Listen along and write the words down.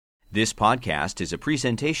This podcast is a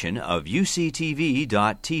presentation of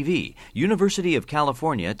UCTV.tv, University of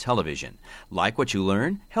California Television. Like what you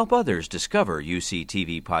learn? Help others discover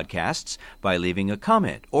UCTV podcasts by leaving a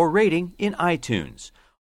comment or rating in iTunes.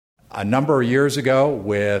 A number of years ago,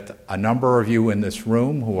 with a number of you in this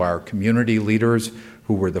room who are community leaders,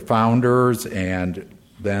 who were the founders and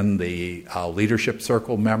then the leadership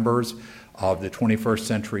circle members of the 21st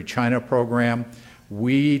Century China program,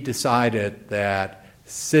 we decided that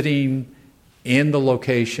sitting in the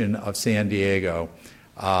location of San Diego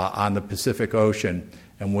on the Pacific Ocean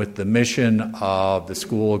and with the mission of the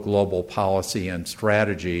School of Global Policy and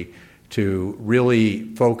Strategy to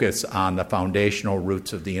really focus on the foundational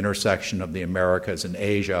roots of the intersection of the Americas and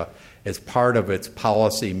Asia as part of its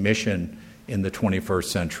policy mission in the 21st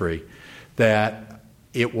century, that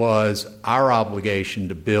it was our obligation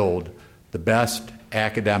to build the best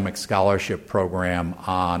academic scholarship program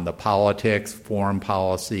on the politics, foreign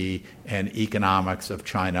policy, and economics of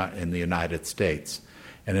China in the United States.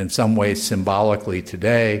 And in some ways, symbolically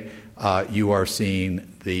today, you are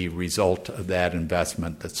seeing the result of that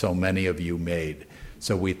investment that so many of you made.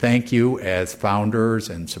 So we thank you as founders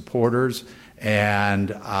and supporters,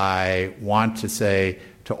 and I want to say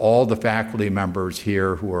to all the faculty members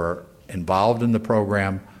here who are involved in the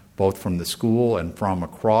program, both from the school and from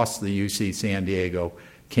across the UC San Diego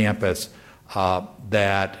campus,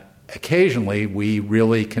 that occasionally we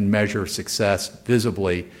really can measure success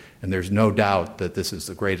visibly, and there's no doubt that this is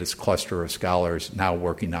the greatest cluster of scholars now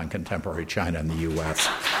working on contemporary China in the U.S.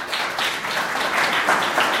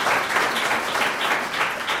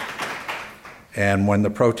 And when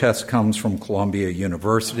the protest comes from Columbia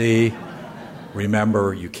University,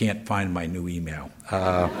 remember, you can't find my new email.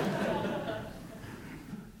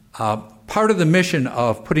 Part of the mission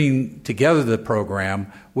of putting together the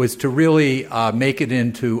program was to really make it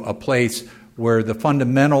into a place where the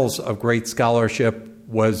fundamentals of great scholarship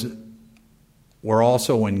were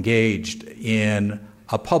also engaged in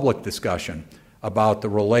a public discussion about the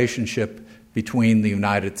relationship between the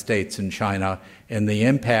United States and China and the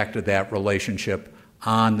impact of that relationship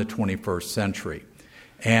on the 21st century.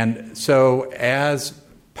 And so as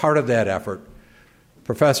part of that effort,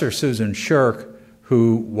 Professor Susan Shirk,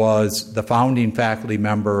 who was the founding faculty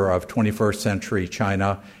member of 21st Century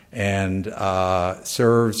China and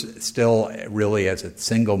serves still really as its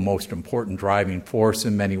single most important driving force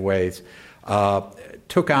in many ways,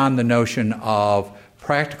 took on the notion of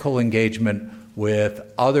practical engagement with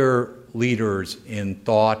other leaders in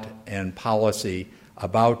thought and policy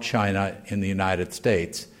about China in the United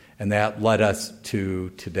States, and that led us to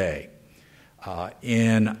today.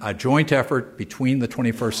 In a joint effort between the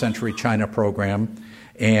 21st Century China program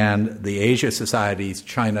and the Asia Society's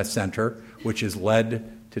China Center, which is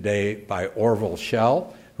led today by Orville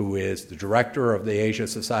Schell, who is the director of the Asia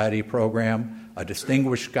Society program, a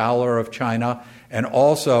distinguished scholar of China, and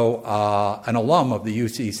also an alum of the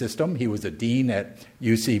UC system. He was a dean at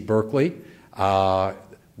UC Berkeley.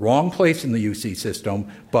 Wrong place in the UC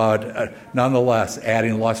system, but nonetheless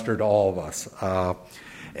adding luster to all of us.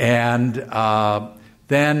 And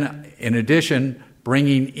then, in addition,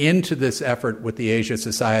 bringing into this effort with the Asia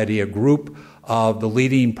Society a group of the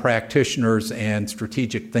leading practitioners and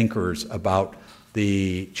strategic thinkers about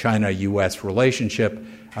the China-U.S. relationship,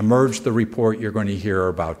 emerged the report you're going to hear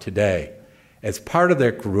about today. As part of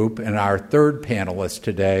that group, and our third panelist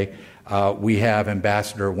today, we have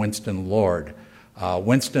Ambassador Winston Lord.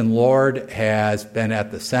 Winston Lord has been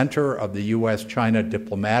at the center of the U.S.-China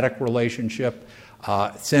diplomatic relationship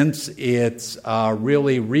since its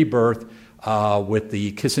really rebirth with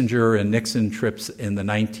the Kissinger and Nixon trips in the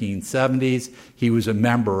 1970s. He was a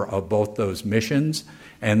member of both those missions.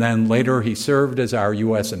 And then later he served as our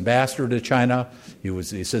U.S. ambassador to China. He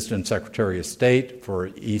was the Assistant Secretary of State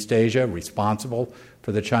for East Asia, responsible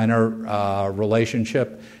for the China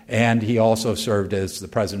relationship. And he also served as the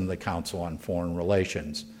President of the Council on Foreign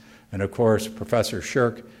Relations. And of course, Professor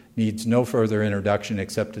Shirk needs no further introduction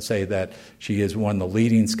except to say that she is one of the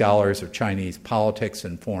leading scholars of Chinese politics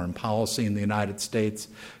and foreign policy in the United States.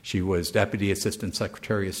 She was Deputy Assistant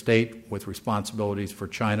Secretary of State with responsibilities for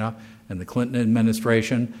China and the Clinton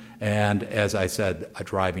administration, and as I said, a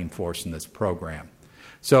driving force in this program.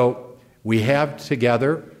 So we have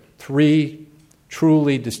together three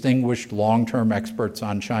truly distinguished long-term experts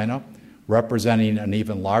on China, representing an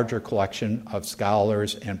even larger collection of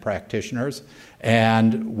scholars and practitioners.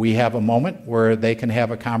 And we have a moment where they can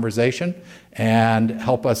have a conversation and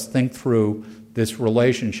help us think through this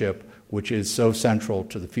relationship, which is so central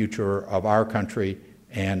to the future of our country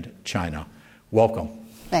and China. Welcome.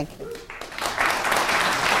 Thank you.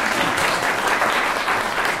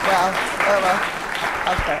 Well,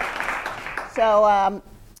 okay. So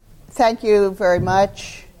thank you very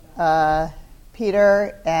much,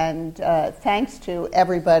 Peter, and thanks to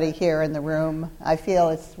everybody here in the room. I feel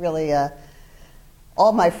it's really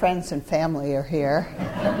all my friends and family are here,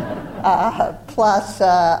 plus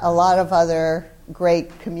a lot of other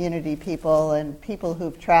great community people and people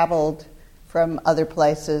who've traveled from other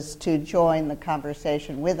places to join the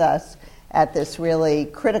conversation with us at this really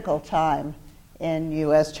critical time in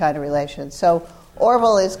U.S.-China relations. So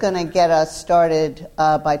Orville is going to get us started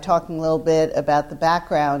by talking a little bit about the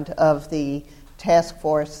background of the task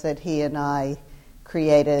force that he and I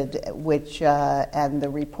created, which and the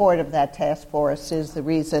report of that task force is the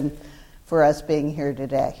reason for us being here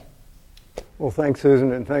today. Well, thanks,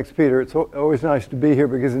 Susan, and thanks, Peter. It's always nice to be here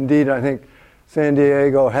because, indeed, I think San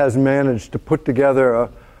Diego has managed to put together a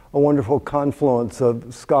wonderful confluence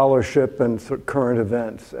of scholarship and sort of current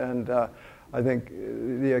events. And I think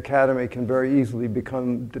the Academy can very easily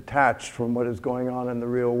become detached from what is going on in the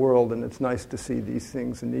real world, and it's nice to see these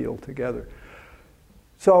things anneal together.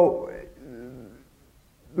 So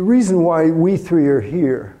the reason why we three are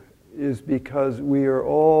here is because we are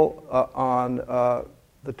all on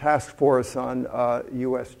the task force on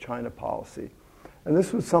U.S.-China policy. And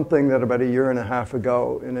this was something that about a year and a half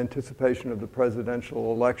ago, in anticipation of the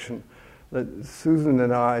presidential election, that Susan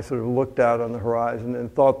and I sort of looked out on the horizon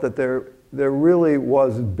and thought that there really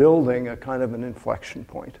was building a kind of an inflection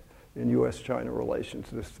point in U.S.-China relations,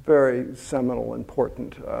 this very seminal,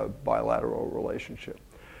 important bilateral relationship.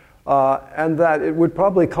 And that it would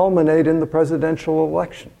probably culminate in the presidential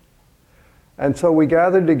election. And so we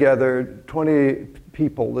gathered together 20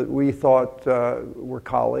 people that we thought were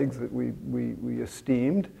colleagues, that we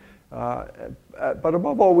esteemed. But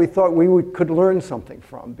above all, we thought we could learn something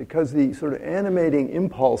from, because the sort of animating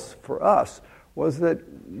impulse for us was that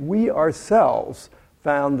we ourselves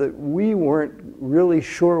found that we weren't really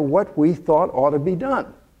sure what we thought ought to be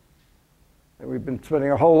done. And we've been spending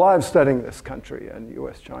our whole lives studying this country and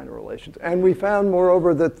U.S.-China relations. And we found,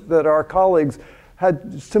 moreover, that our colleagues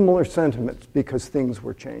had similar sentiments because things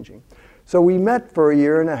were changing. So we met for a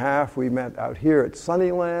year and a half. We met out here at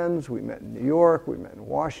Sunnylands. We met in New York. We met in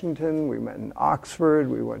Washington. We met in Oxford.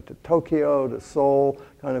 We went to Tokyo, to Seoul,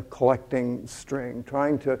 kind of collecting string,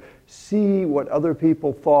 trying to see what other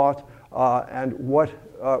people thought and what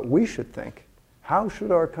we should think. How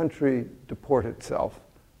should our country deport itself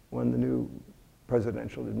when the new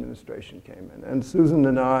presidential administration came in? And Susan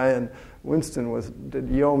and I, and Winston did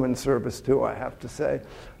yeoman service too, I have to say,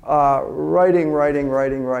 writing,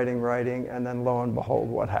 and then lo and behold,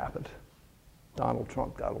 what happened? Donald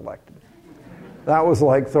Trump got elected. That was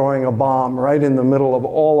like throwing a bomb right in the middle of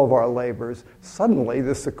all of our labors. Suddenly,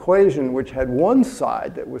 this equation, which had one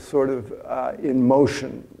side that was sort of in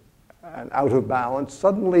motion and out of balance,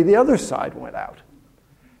 suddenly the other side went out.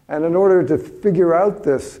 And in order to figure out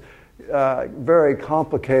this very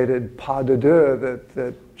complicated pas de deux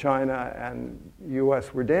that China and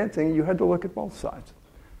U.S. were dancing, you had to look at both sides.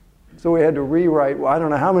 So we had to rewrite. Well, I don't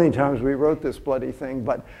know how many times we wrote this bloody thing,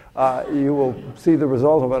 but you will see the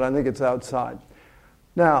result of it. I think it's outside.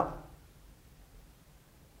 Now,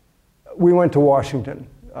 we went to Washington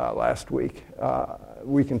last week.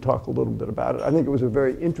 We can talk a little bit about it. I think it was a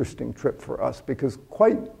very interesting trip for us because,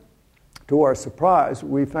 quite to our surprise,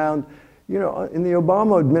 we found, in the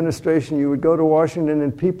Obama administration, you would go to Washington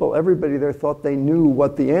and everybody there thought they knew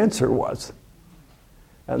what the answer was.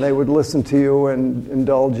 And they would listen to you and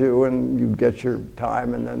indulge you, and you'd get your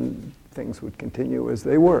time, and then things would continue as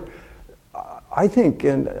they were. I think,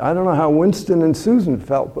 and I don't know how Winston and Susan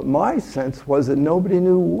felt, but my sense was that nobody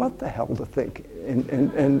knew what the hell to think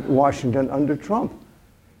in Washington under Trump.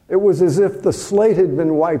 It was as if the slate had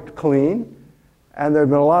been wiped clean, and there had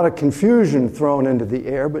been a lot of confusion thrown into the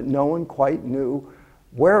air, but no one quite knew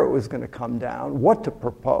where it was going to come down, what to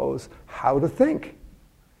propose, how to think.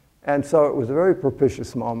 And so it was a very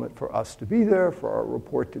propitious moment for us to be there, for our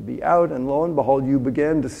report to be out, and lo and behold, you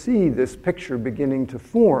began to see this picture beginning to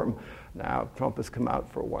form. Now, Trump has come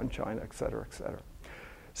out for one China, et cetera, et cetera.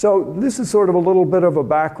 So this is sort of a little bit of a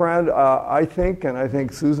background, I think, and I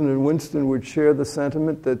think Susan and Winston would share the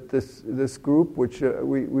sentiment that this group, which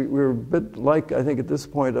we're a bit like, I think at this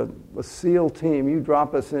point, a SEAL team. You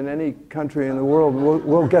drop us in any country in the world,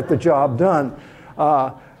 we'll get the job done,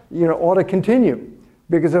 ought to continue.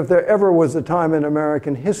 Because if there ever was a time in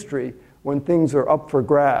American history when things are up for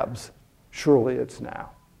grabs, surely it's now.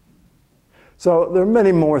 So there are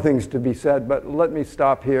many more things to be said, but let me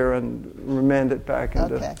stop here and remand it back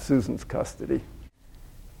into Susan's custody.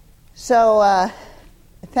 So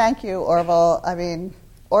thank you, Orville. I mean,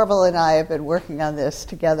 Orville and I have been working on this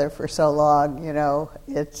together for so long.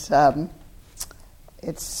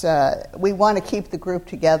 we want to keep the group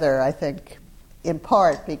together, I think, in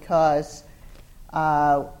part because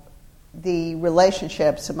the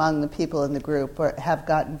relationships among the people in the group have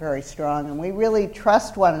gotten very strong, and we really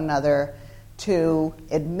trust one another to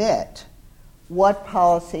admit what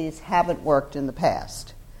policies haven't worked in the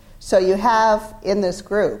past. So you have in this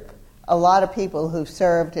group a lot of people who've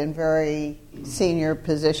served in very senior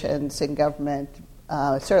positions in government,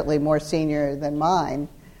 certainly more senior than mine,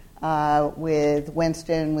 with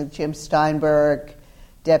Winston, with Jim Steinberg,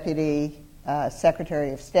 Deputy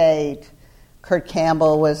Secretary of State. Kurt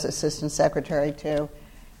Campbell was Assistant Secretary too.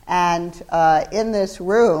 And in this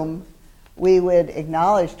room, we would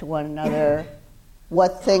acknowledge to one another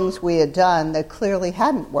what things we had done that clearly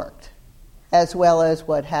hadn't worked, as well as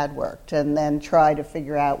what had worked, and then try to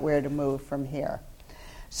figure out where to move from here.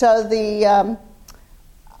 So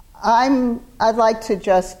I'd like to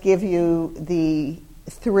just give you the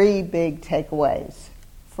three big takeaways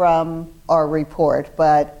from our report,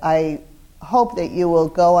 but I hope that you will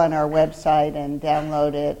go on our website and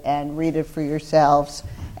download it and read it for yourselves,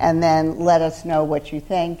 and then let us know what you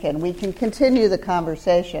think, and we can continue the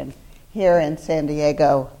conversation here in San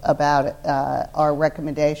Diego about our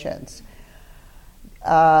recommendations.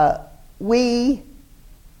 We,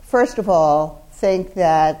 first of all, think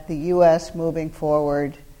that the U.S. moving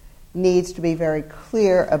forward needs to be very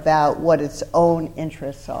clear about what its own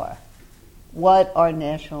interests are, what our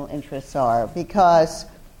national interests are, because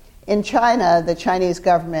in China, the Chinese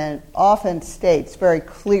government often states very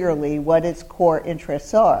clearly what its core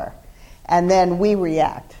interests are, and then we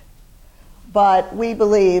react. But we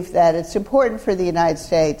believe that it's important for the United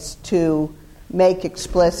States to make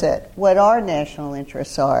explicit what our national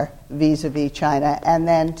interests are vis-a-vis China, and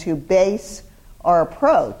then to base our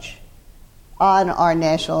approach on our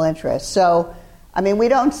national interests. So, I mean, we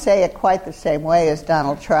don't say it quite the same way as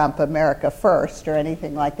Donald Trump, America first, or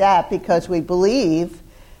anything like that, because we believe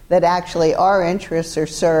that actually our interests are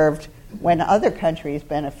served when other countries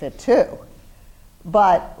benefit too.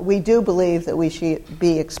 But we do believe that we should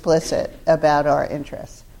be explicit about our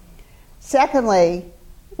interests. Secondly,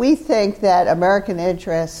 we think that American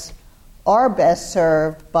interests are best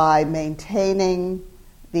served by maintaining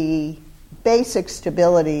the basic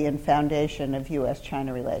stability and foundation of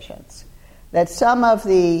U.S.-China relations. That some of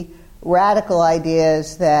the radical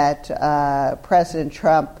ideas that President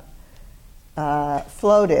Trump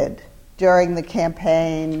floated during the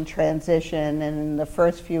campaign transition and in the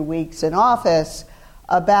first few weeks in office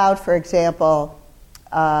about, for example,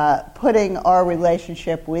 putting our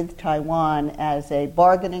relationship with Taiwan as a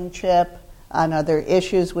bargaining chip on other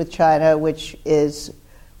issues with China, which is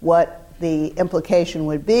what the implication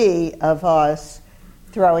would be of us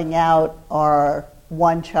throwing out our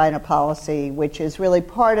one China policy, which is really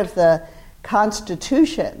part of the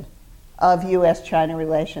constitution of U.S.-China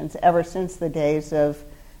relations ever since the days of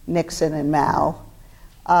Nixon and Mao,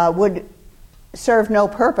 would serve no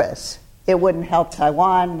purpose. It wouldn't help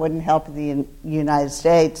Taiwan, wouldn't help the United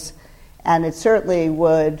States, and it certainly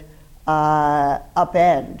would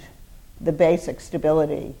upend the basic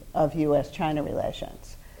stability of U.S.-China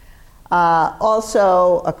relations.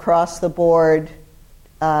 Also, across the board,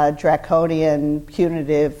 draconian,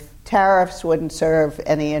 punitive tariffs wouldn't serve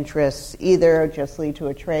any interests either, just lead to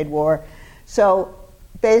a trade war. So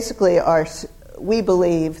basically, we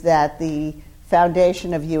believe that the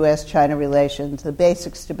foundation of U.S.-China relations, the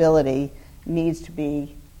basic stability, needs to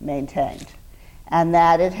be maintained, and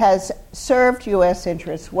that it has served U.S.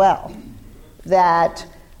 interests well, that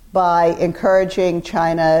by encouraging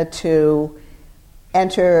China to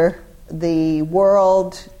enter the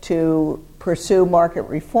world, to pursue market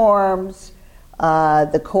reforms,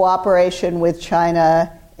 the cooperation with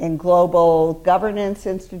China in global governance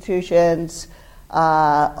institutions,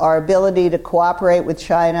 our ability to cooperate with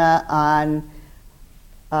China on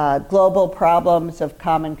global problems of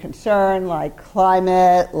common concern like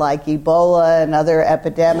climate, like Ebola and other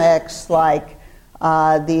epidemics, like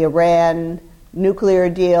the Iran nuclear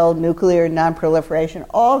deal, nuclear nonproliferation.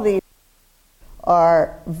 All these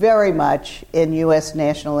are very much in U.S.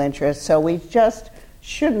 national interest, so we just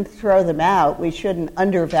shouldn't throw them out. We shouldn't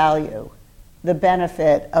undervalue the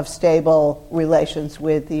benefit of stable relations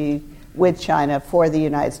with China for the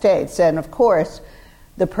United States. And of course,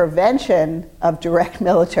 the prevention of direct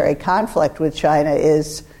military conflict with China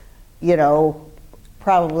is,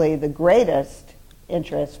 probably the greatest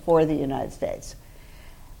interest for the United States.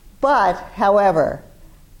 But, however,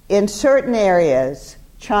 in certain areas,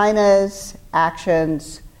 China's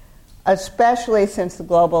actions, especially since the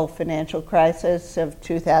global financial crisis of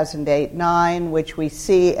 2008-9, which we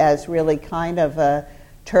see as really kind of a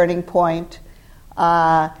turning point,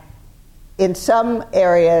 in some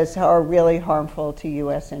areas are really harmful to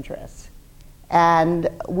U.S. interests. And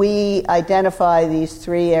we identify these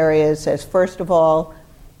three areas as, first of all,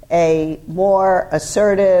 a more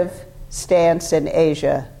assertive stance in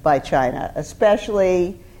Asia by China,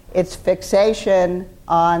 especially its fixation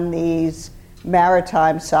on these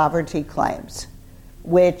maritime sovereignty claims,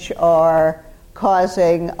 which are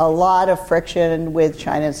causing a lot of friction with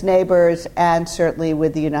China's neighbors and certainly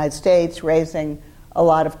with the United States, raising a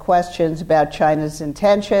lot of questions about China's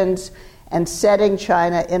intentions and setting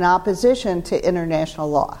China in opposition to international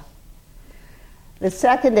law. The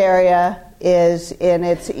second area is in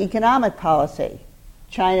its economic policy.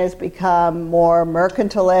 China's become more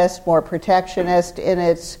mercantilist, more protectionist in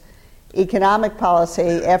its economic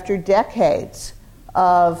policy after decades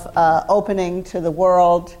of opening to the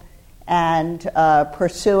world and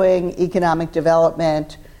pursuing economic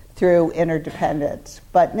development through interdependence.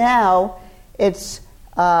 But now it's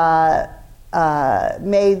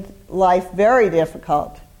made life very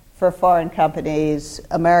difficult for foreign companies.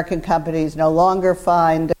 American companies no longer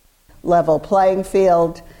find a level playing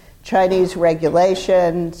field. Chinese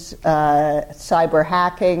regulations, cyber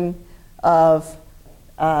hacking of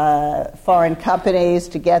foreign companies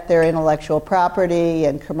to get their intellectual property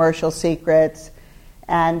and commercial secrets.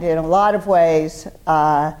 And in a lot of ways,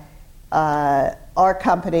 our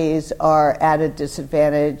companies are at a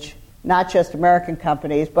disadvantage, not just American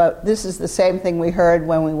companies, but this is the same thing we heard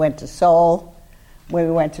when we went to Seoul, when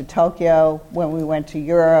we went to Tokyo, when we went to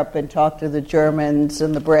Europe and talked to the Germans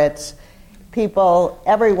and the Brits.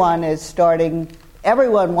 Everyone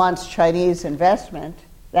wants Chinese investment.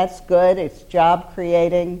 That's good. It's job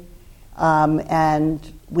creating.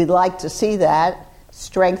 And we'd like to see that.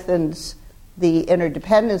 Strengthens the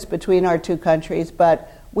interdependence between our two countries,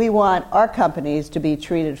 but we want our companies to be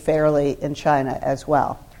treated fairly in China as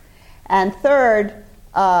well. And third,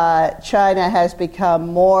 China has become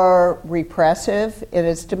more repressive in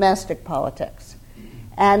its domestic politics.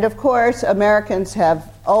 And of course, Americans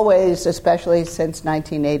have always, especially since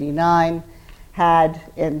 1989,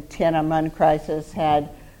 in Tiananmen crisis, had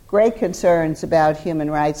great concerns about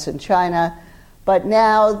human rights in China. But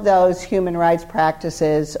now those human rights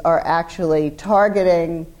practices are actually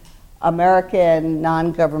targeting American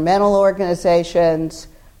non-governmental organizations,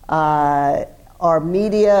 our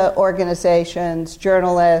media organizations,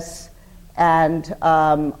 journalists, and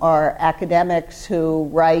our academics who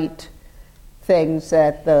write things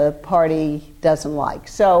that the party doesn't like.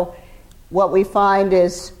 So what we find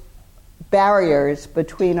is barriers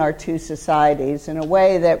between our two societies in a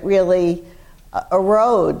way that really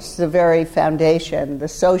erodes the very foundation, the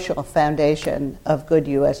social foundation of good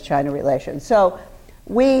U.S.-China relations. So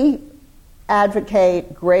we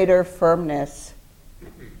advocate greater firmness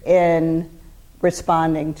in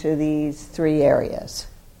responding to these three areas.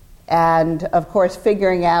 And, of course,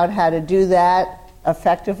 figuring out how to do that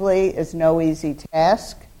effectively is no easy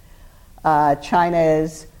task. China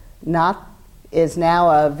is now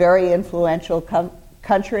a very influential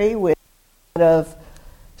country with a lot of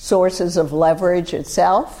sources of leverage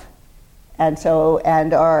itself,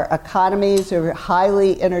 and our economies are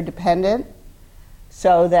highly interdependent,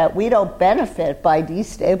 so that we don't benefit by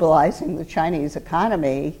destabilizing the Chinese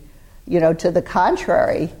economy. To the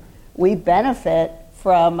contrary, we benefit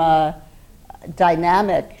from a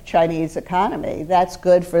dynamic Chinese economy. That's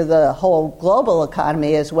good for the whole global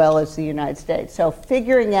economy as well as the United States. So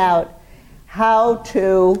figuring out how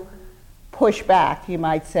to push back, you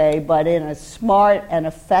might say, but in a smart and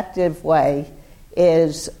effective way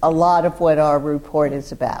is a lot of what our report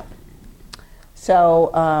is about.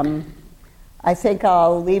 So I think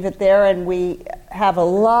I'll leave it there, and we have a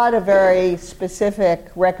lot of very specific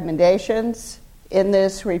recommendations in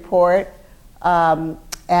this report,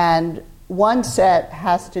 and one set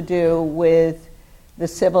has to do with the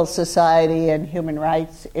civil society and human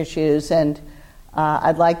rights issues, and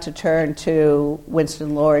I'd like to turn to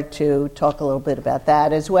Winston Lord to talk a little bit about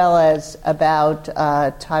that, as well as about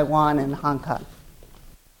Taiwan and Hong Kong.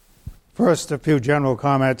 First, a few general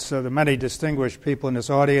comments. The many distinguished people in this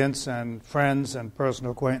audience and friends and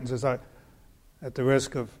personal acquaintances, at the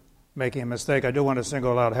risk of making a mistake, I do want to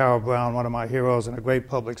single out Harold Brown, one of my heroes and a great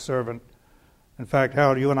public servant. In fact,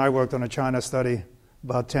 Harold, you and I worked on a China study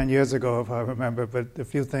about 10 years ago, if I remember, but a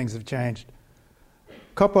few things have changed.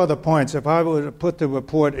 A couple other points. If I were to put the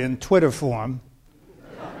report in Twitter form,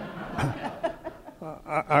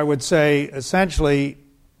 I would say essentially,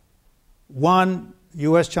 one,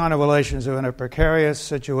 U.S.-China relations are in a precarious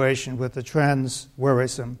situation with the trends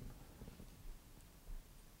worrisome.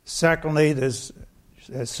 Secondly, there's,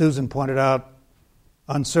 as Susan pointed out,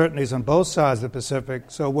 uncertainties on both sides of the Pacific.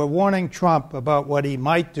 So we're warning Trump about what he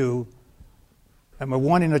might do and we're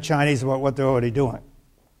warning the Chinese about what they're already doing.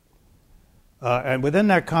 And within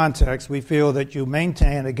that context, we feel that you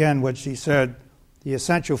maintain, again, what she said, the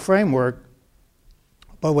essential framework,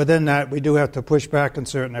 but within that, we do have to push back in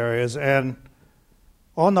certain areas. And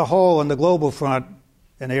on the whole, on the global front,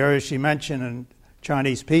 in the areas she mentioned, in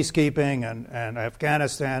Chinese peacekeeping and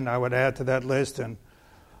Afghanistan, I would add to that list, and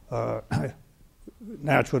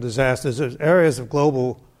natural disasters, there's areas of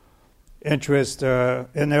global interest.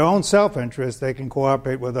 In their own self-interest, they can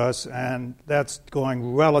cooperate with us, and that's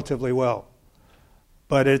going relatively well.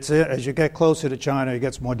 But as you get closer to China, it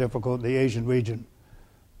gets more difficult. The Asian region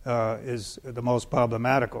is the most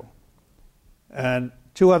problematical. And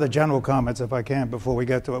two other general comments, if I can, before we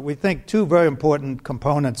get to it. We think two very important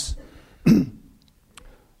components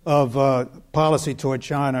of policy toward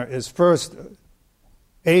China is, first,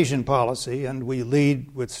 Asian policy, and we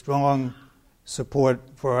lead with strong support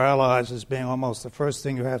for our allies as being almost the first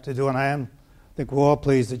thing you have to do. And I think we're all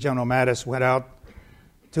pleased that General Mattis went out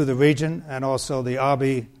to the region, and also the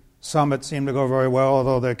Abe summit seemed to go very well,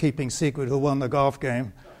 although they're keeping secret who won the golf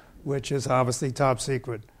game, which is obviously top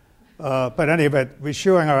secret. But any of it,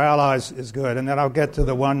 reassuring our allies is good. And then I'll get to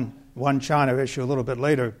the one China issue a little bit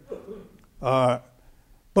later.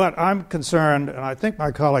 But I'm concerned, and I think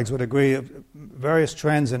my colleagues would agree, of various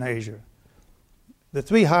trends in Asia. The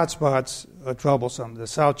three hotspots are troublesome. The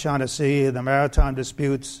South China Sea, the maritime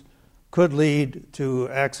disputes could lead to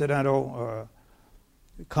accidental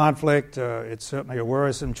conflict. It's certainly a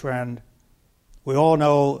worrisome trend. We all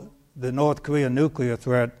know the North Korean nuclear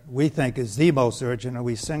threat, we think, is the most urgent, and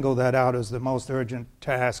we single that out as the most urgent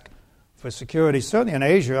task for security. Certainly in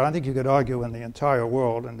Asia, I think you could argue in the entire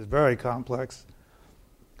world, and it's very complex.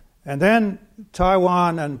 And then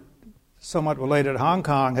Taiwan and somewhat related Hong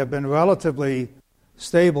Kong have been relatively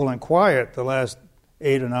stable and quiet the last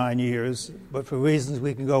 8 or 9 years, but for reasons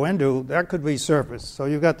we can go into, that could resurface. So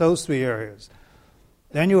you've got those three areas.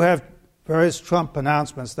 Then you have various Trump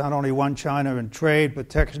announcements, not only one China in trade, but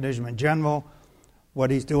protectionism in general,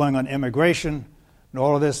 what he's doing on immigration, and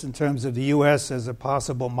all of this in terms of the U.S. as a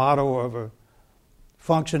possible model of a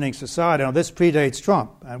functioning society. Now, this predates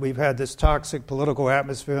Trump, and we've had this toxic political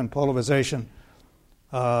atmosphere and polarization,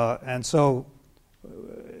 and so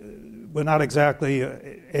we're not exactly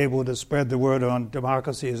able to spread the word on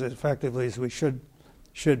democracy as effectively as we should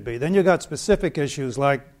be. Then you've got specific issues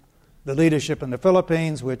like the leadership in the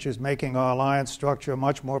Philippines, which is making our alliance structure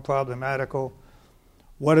much more problematical.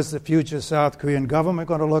 What is the future South Korean government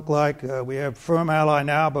going to look like? We have a firm ally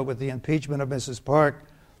now, but with the impeachment of Mrs. Park,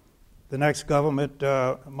 the next government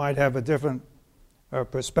might have a different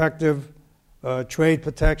perspective, trade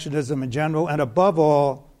protectionism in general, and above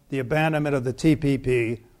all, the abandonment of the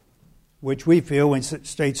TPP, which we feel, we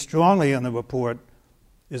state strongly in the report,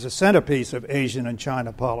 is a centerpiece of Asian and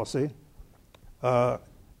China policy.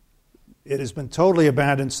 It has been totally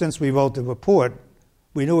abandoned since we wrote the report.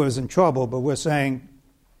 We knew it was in trouble, but we're saying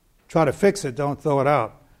try to fix it, don't throw it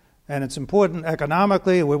out. And it's important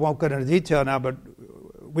economically. We won't get into detail now, but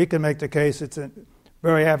we can make the case it's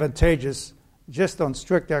very advantageous just on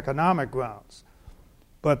strict economic grounds.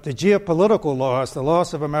 But the geopolitical loss, the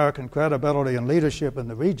loss of American credibility and leadership in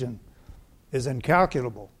the region, is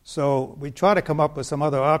incalculable. So we try to come up with some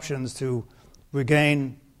other options to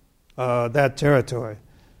regain that territory.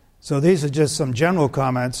 So these are just some general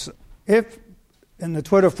comments. If in the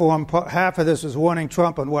Twitter forum half of this was warning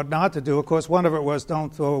Trump on what not to do, of course one of it was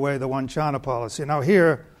don't throw away the one China policy. Now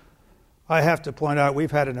here I have to point out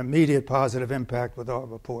we've had an immediate positive impact with our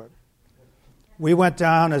report. We went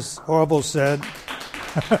down, as Orville said,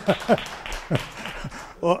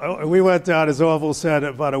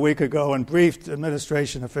 about a week ago and briefed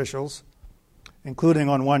administration officials, including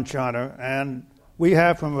on one China, and we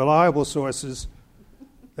have from reliable sources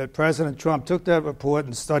that President Trump took that report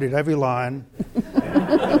and studied every line,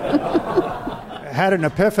 had an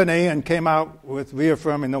epiphany, and came out with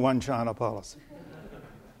reaffirming the one China policy.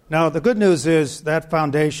 Now, the good news is that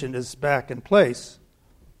foundation is back in place.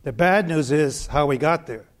 The bad news is how we got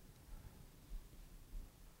there.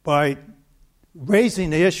 By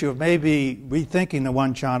raising the issue of maybe rethinking the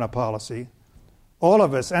one China policy, all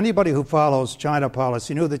of us, anybody who follows China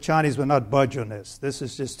policy, knew the Chinese would not budge on this. This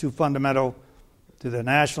is just too fundamental to their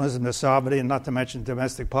nationalism, their sovereignty, and not to mention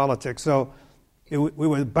domestic politics. So we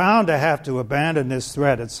were bound to have to abandon this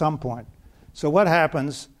threat at some point. So what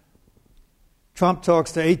happens? Trump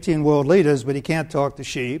talks to 18 world leaders, but he can't talk to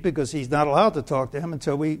Xi because he's not allowed to talk to him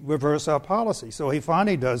until we reverse our policy. So he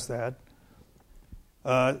finally does that.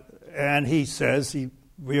 And he says, he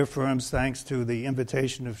reaffirms, thanks to the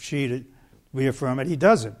invitation of Xi to reaffirm it, he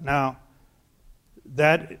does it. Now,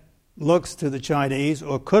 that looks to the Chinese,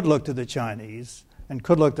 or could look to the Chinese, and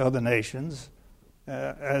could look to other nations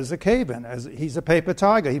as a cave-in. As he's a paper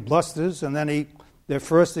tiger. He blusters, and then their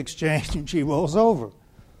first exchange, and she rolls over.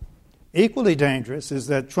 Equally dangerous is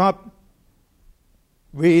that Trump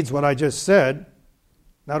reads what I just said,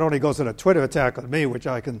 not only goes on a Twitter attack on me, which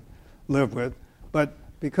I can live with, but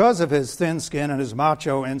because of his thin skin and his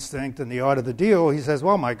macho instinct and the art of the deal, he says,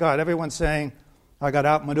 well, my God, everyone's saying I got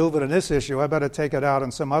outmaneuvered in this issue. I better take it out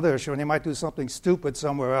on some other issue, and he might do something stupid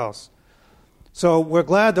somewhere else. So we're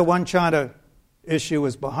glad the one China issue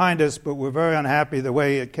is behind us, but we're very unhappy the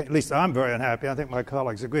way it came. At least I'm very unhappy. I think my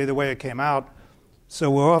colleagues agree the way it came out. So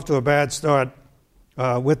we're off to a bad start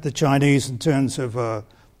with the Chinese in terms of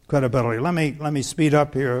credibility. Let me speed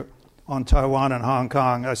up here on Taiwan and Hong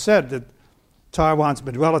Kong. I said that Taiwan's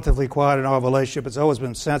been relatively quiet in our relationship. It's always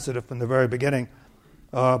been sensitive from the very beginning.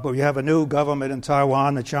 But we have a new government in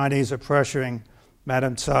Taiwan. The Chinese are pressuring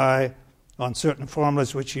Madam Tsai on certain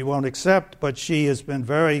formulas which she won't accept, but she has been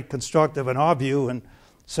very constructive in our view and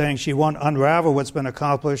saying she won't unravel what's been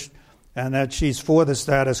accomplished and that she's for the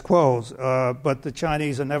status quo. But the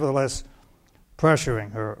Chinese are nevertheless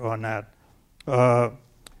pressuring her on that.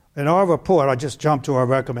 In our report, I just jumped to our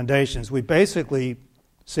recommendations. We basically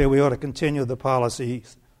say we ought to continue the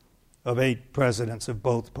policies of 8 presidents of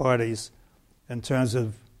both parties in terms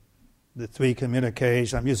of the 3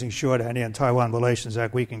 communiques. I'm using shorthand here in Taiwan Relations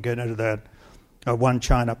Act. We can get into that one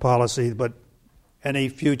China policy, but any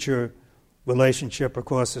future relationship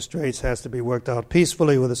across the straits has to be worked out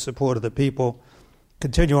peacefully with the support of the people.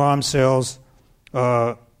 Continue arms sales.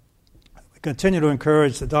 Continue to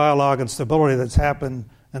encourage the dialogue and stability that's happened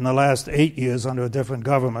in the last 8 years under a different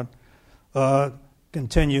government.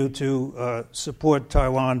 Continue to support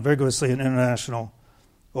Taiwan vigorously in international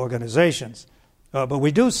organizations. But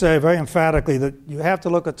we do say very emphatically that you have to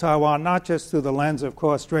look at Taiwan not just through the lens of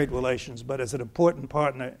cross-strait relations, but as an important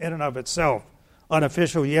partner in and of itself.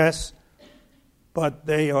 Unofficial, yes, but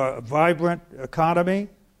they are a vibrant economy,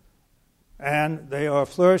 and they are a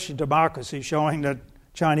flourishing democracy, showing that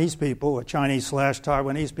Chinese people, or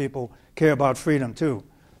Chinese/Taiwanese people, care about freedom too.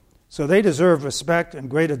 So they deserve respect and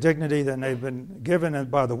greater dignity than they've been given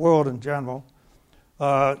by the world in general.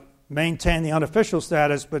 Maintain the unofficial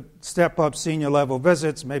status, but step up senior-level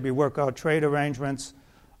visits, maybe work out trade arrangements,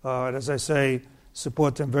 and as I say,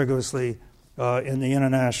 support them vigorously in the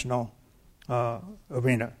international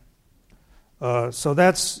arena. So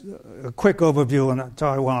that's a quick overview on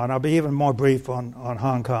Taiwan. I'll be even more brief on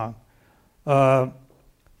Hong Kong.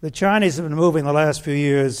 The Chinese have been moving the last few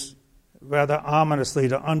years rather ominously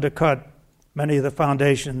to undercut many of the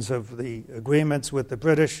foundations of the agreements with the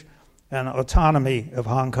British and autonomy of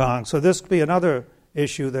Hong Kong. So this could be another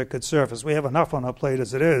issue that could surface. We have enough on our plate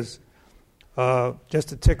as it is. Just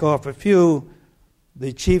to tick off a few,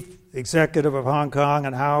 the chief executive of Hong Kong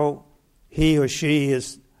and how he or she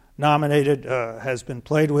is nominated has been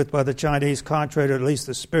played with by the Chinese, contrary to at least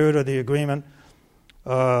the spirit of the agreement.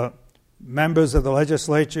 Members of the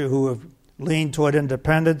legislature who have leaned toward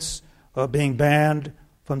independence are being banned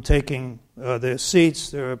from taking their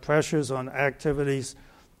seats. There are pressures on activities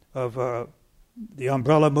of the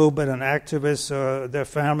umbrella movement and activists. Their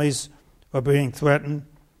families are being threatened.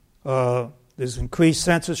 There's increased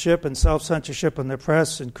censorship and self-censorship in the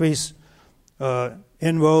press, increased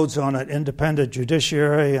inroads on an independent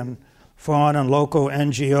judiciary and foreign and local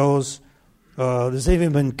NGOs. There's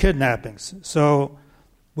even been kidnappings. So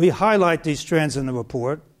we highlight these trends in the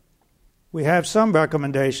report. We have some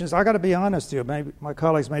recommendations. I got to be honest here. Maybe my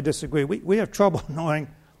colleagues may disagree. We have trouble knowing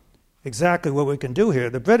exactly what we can do here.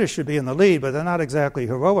 The British should be in the lead, but they're not exactly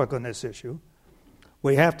heroic on this issue.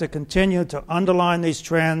 We have to continue to underline these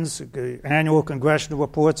trends. The annual congressional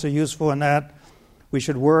reports are useful in that. We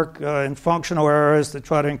should work in functional areas to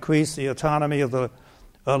try to increase the autonomy of the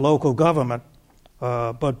local government.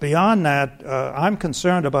 But beyond that, I'm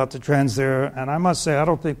concerned about the trends there, and I must say I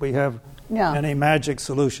don't think we have any magic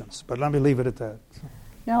solutions. But let me leave it at that.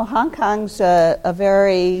 No, Hong Kong's a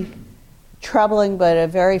very troubling but a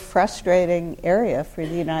very frustrating area for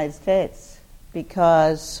the United States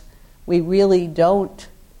because we really don't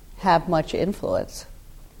have much influence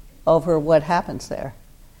over what happens there.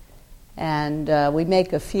 And we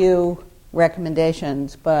make a few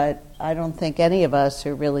recommendations, but I don't think any of us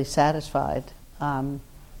are really satisfied. And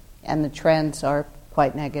the trends are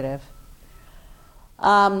quite negative.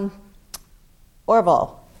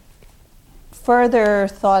 Orville, further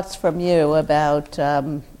thoughts from you about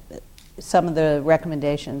some of the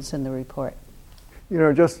recommendations in the report? You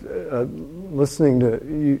know, just listening to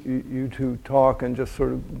you two talk and just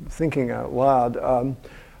sort of thinking out loud,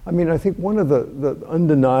 I mean, I think one of the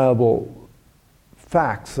undeniable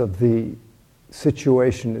facts of the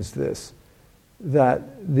situation is this.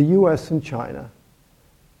 that the U.S. and China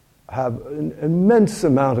have an immense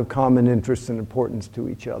amount of common interest and importance to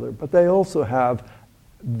each other, but they also have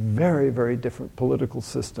very, very different political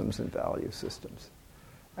systems and value systems.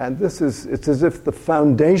 And it's as if the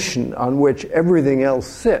foundation on which everything else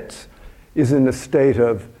sits is in a state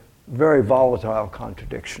of very volatile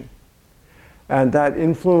contradiction. And that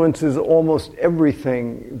influences almost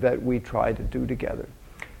everything that we try to do together.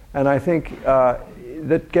 And I think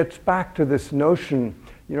that gets back to this notion.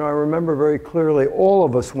 I remember very clearly all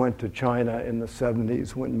of us went to China in the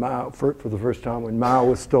 70s when Mao, for the first time, when Mao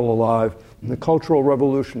was still alive. The Cultural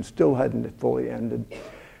Revolution still hadn't fully ended.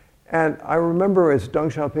 And I remember as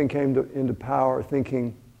Deng Xiaoping came into power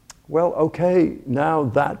thinking, well, okay, now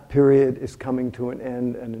that period is coming to an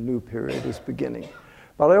end and a new period is beginning.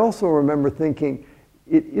 But I also remember thinking,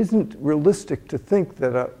 it isn't realistic to think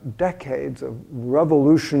that decades of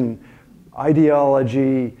revolution,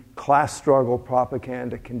 ideology, class struggle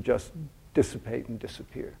propaganda can just dissipate and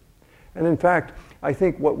disappear. And in fact, I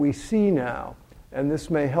think what we see now, and this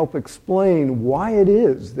may help explain why it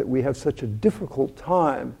is that we have such a difficult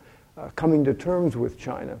time coming to terms with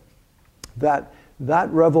China, that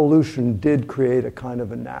revolution did create a kind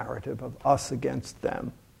of a narrative of us against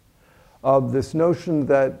them, of this notion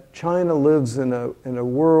that China lives in a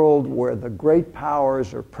world where the great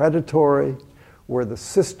powers are predatory, where the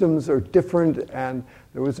systems are different, and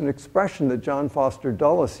there was an expression that John Foster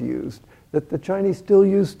Dulles used that the Chinese still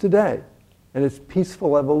use today, and it's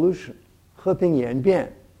peaceful evolution, 和平演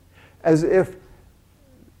变, as if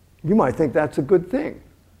you might think that's a good thing,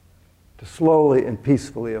 to slowly and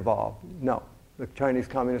peacefully evolve. No, the Chinese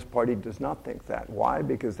Communist Party does not think that. Why?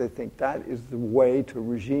 Because they think that is the way to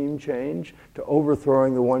regime change, to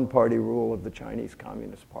overthrowing the one-party rule of the Chinese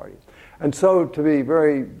Communist Party. And so, to be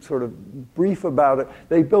very sort of brief about it,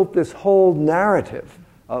 they built this whole narrative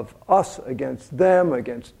of us against them,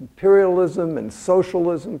 against imperialism and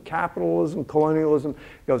socialism, capitalism, colonialism.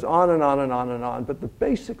 It goes on and on and on and on. But the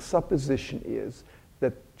basic supposition is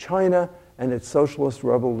that China and its socialist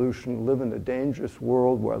revolution live in a dangerous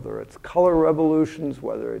world, whether it's color revolutions,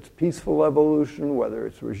 whether it's peaceful evolution, whether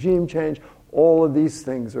it's regime change. All of these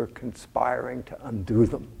things are conspiring to undo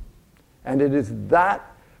them. And it is that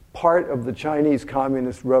part of the Chinese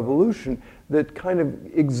Communist Revolution that kind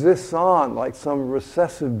of exists on like some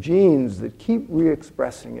recessive genes that keep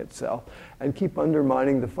re-expressing itself and keep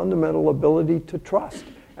undermining the fundamental ability to trust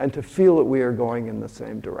and to feel that we are going in the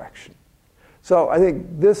same direction. So I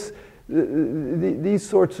think these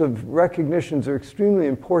sorts of recognitions are extremely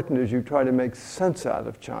important as you try to make sense out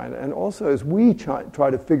of China, and also as we try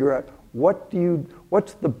to figure out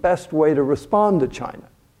what's the best way to respond to China.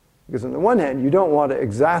 Because on the one hand, you don't want to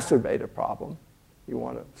exacerbate a problem. You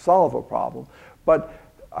want to solve a problem. But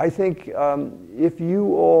I think if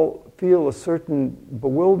you all feel a certain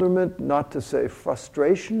bewilderment, not to say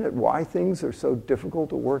frustration at why things are so difficult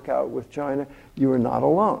to work out with China, you are not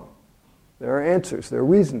alone. There are answers. There are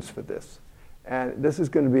reasons for this. And this is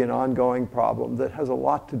going to be an ongoing problem that has a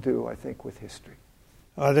lot to do, I think, with history.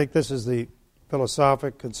 I think this is the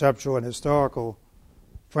philosophic, conceptual, and historical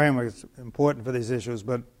framework that's important for these issues,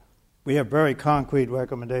 but we have very concrete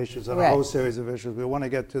recommendations on a whole series of issues. We want to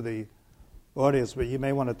get to the audience, but you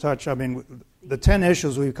may want to touch. I mean, the 10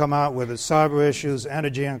 issues we've come out with is cyber issues,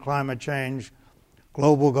 energy and climate change,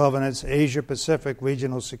 global governance, Asia-Pacific,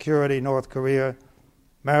 regional security, North Korea,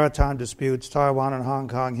 maritime disputes, Taiwan and Hong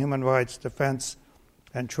Kong, human rights, defense,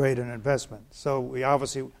 and trade and investment. So we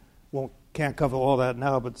obviously can't cover all that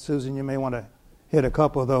now, but Susan, you may want to hit a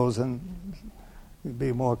couple of those and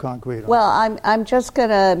be more concrete. Well, I'm just going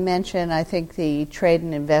to mention, I think, the trade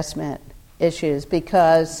and investment issues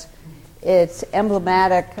because it's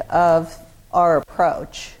emblematic of our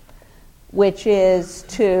approach, which is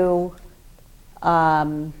to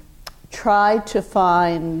try to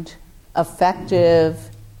find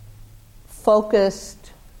effective,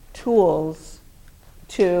 focused tools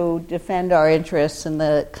to defend our interests in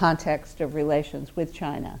the context of relations with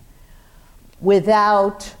China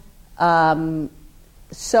without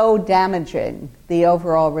so damaging the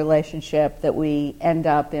overall relationship that we end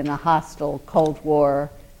up in a hostile Cold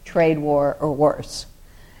War, trade war, or worse.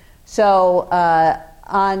 So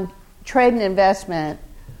on trade and investment,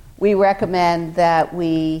 we recommend that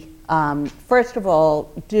we, first of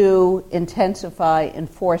all, do intensify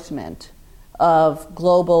enforcement of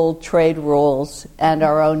global trade rules and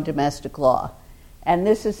our own domestic law. And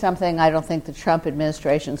this is something I don't think the Trump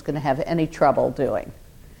administration is going to have any trouble doing.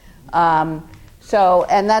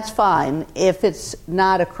 And that's fine if it's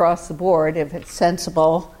not across the board, if it's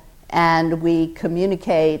sensible and we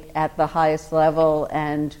communicate at the highest level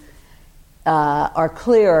and are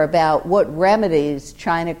clear about what remedies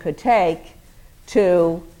China could take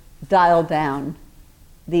to dial down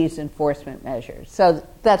these enforcement measures. So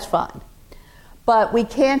that's fine. But we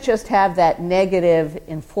can't just have that negative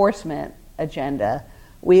enforcement agenda.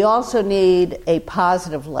 We also need a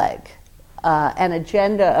positive leg, an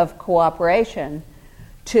agenda of cooperation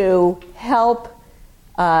to help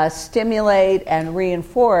stimulate and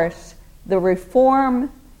reinforce the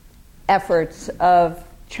reform efforts of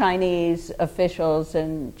Chinese officials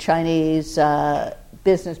and Chinese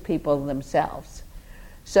business people themselves.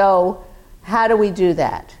 So how do we do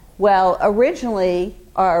that? Well, originally,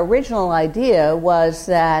 our original idea was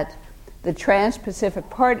that the Trans-Pacific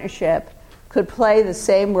Partnership could play the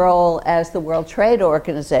same role as the World Trade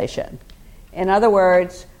Organization. In other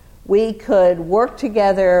words, we could work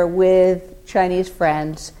together with Chinese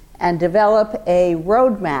friends and develop a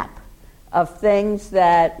roadmap of things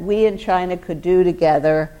that we and China could do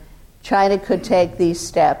together. China could take these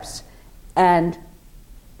steps and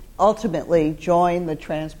ultimately join the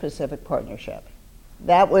Trans-Pacific Partnership.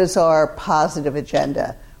 That was our positive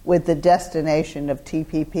agenda with the destination of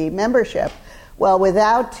TPP membership. Well,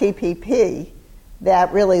 without TPP,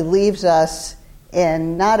 that really leaves us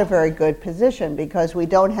in not a very good position because we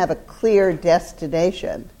don't have a clear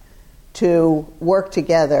destination to work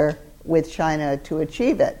together with China to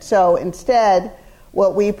achieve it. So instead,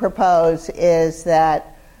 what we propose is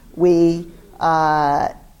that we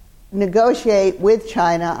negotiate with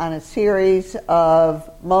China on a series of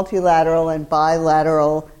multilateral and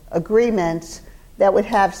bilateral agreements that would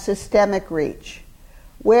have systemic reach.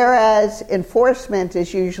 Whereas enforcement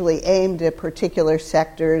is usually aimed at particular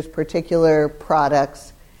sectors, particular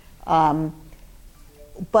products,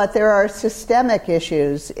 but there are systemic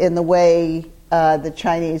issues in the way the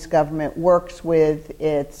Chinese government works with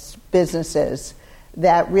its businesses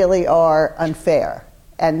that really are unfair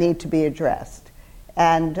and need to be addressed,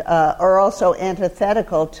 and are also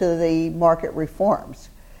antithetical to the market reforms.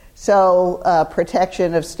 So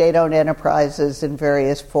protection of state-owned enterprises in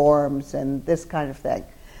various forms and this kind of thing.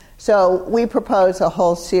 So we propose a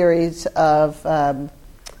whole series of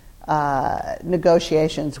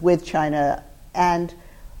negotiations with China and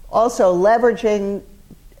also leveraging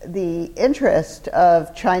the interest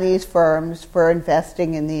of Chinese firms for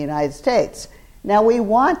investing in the United States. Now, we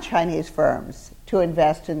want Chinese firms to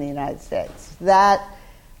invest in the United States. That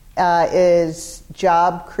is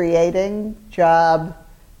job creating, job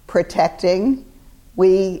protecting.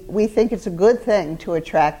 We think it's a good thing to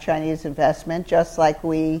attract Chinese investment, just like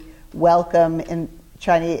we welcome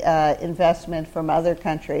Chinese investment from other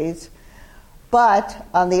countries. But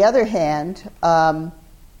on the other hand,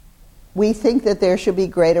 we think that there should be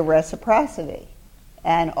greater reciprocity,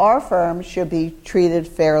 and our firms should be treated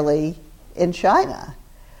fairly in China.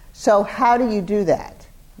 So how do you do that?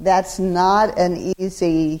 That's not an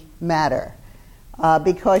easy matter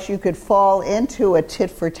because you could fall into a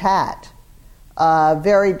tit-for-tat,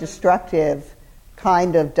 very destructive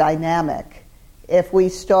kind of dynamic. If we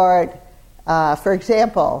start, for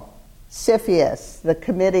example, CFIUS, the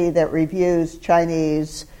committee that reviews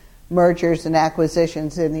Chinese mergers and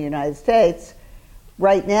acquisitions in the United States,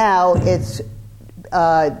 right now it's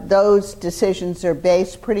those decisions are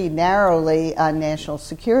based pretty narrowly on national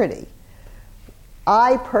security.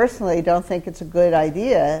 I personally don't think it's a good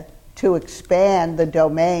idea to expand the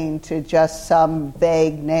domain to just some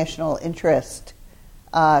vague national interest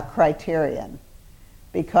criterion,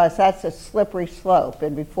 because that's a slippery slope,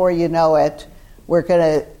 and before you know it, we're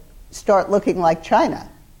going to start looking like China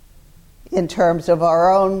in terms of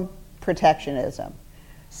our own protectionism.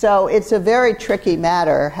 So it's a very tricky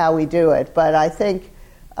matter how we do it, but I think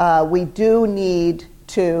we do need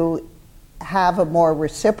to have a more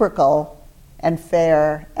reciprocal and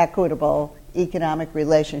fair, equitable economic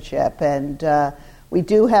relationship. And we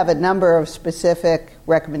do have a number of specific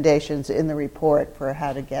recommendations in the report for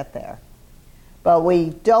how to get there. But we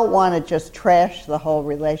don't want to just trash the whole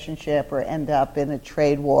relationship or end up in a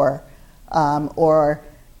trade war or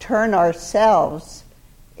turn ourselves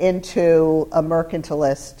into a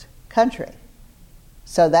mercantilist country.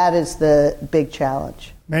 So that is the big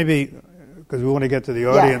challenge. Maybe, because we want to get to the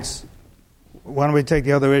audience, why don't we take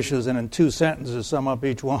the other issues and in 2 sentences sum up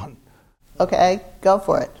each one? Okay, go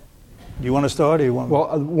for it. Do you want to start, or you want?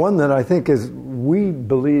 Well, one that I think we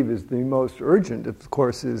believe is the most urgent, of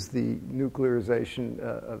course, is the nuclearization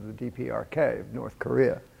of the DPRK, of North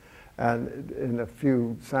Korea. And in a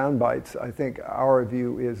few sound bites, I think our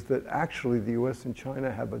view is that actually the U.S. and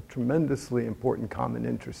China have a tremendously important common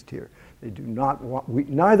interest here. They do not want,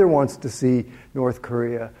 neither wants to see North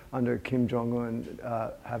Korea under Kim Jong-un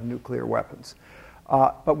have nuclear weapons.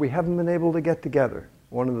 But we haven't been able to get together.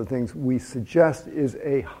 one of the things we suggest is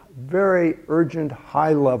a very urgent,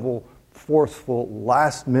 high-level, forceful,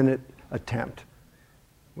 last-minute attempt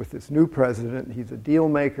with this new president. He's a deal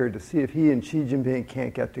maker, to see if he and Xi Jinping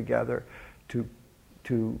can't get together to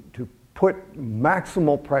put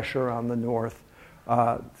maximal pressure on the North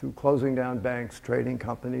through closing down banks, trading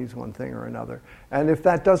companies, one thing or another. And if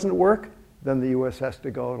that doesn't work, then the U.S. has to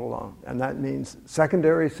go it alone. And that means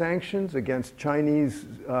secondary sanctions against Chinese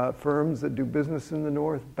firms that do business in the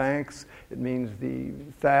North, banks. It means the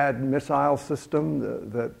THAAD missile system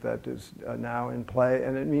that is now in play.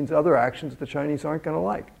 And it means other actions the Chinese aren't going to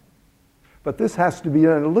like. But this has to be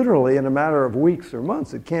done literally in a matter of weeks or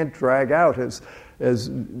months. It can't drag out, as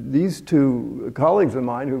these two colleagues of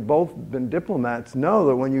mine who've both been diplomats know,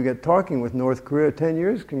 that when you get talking with North Korea, 10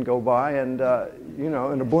 years can go by and, in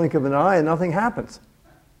a blink of an eye and nothing happens.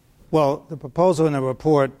 Well, the proposal in the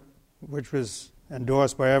report, which was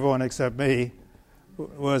endorsed by everyone except me,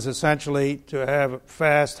 was essentially to have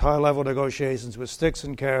fast, high-level negotiations with sticks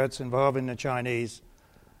and carrots involving the Chinese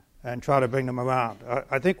and try to bring them around.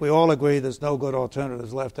 I think we all agree there's no good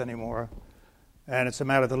alternatives left anymore, and it's a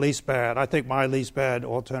matter of the least bad. I think my least bad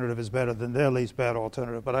alternative is better than their least bad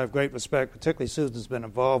alternative, but I have great respect, particularly Susan's been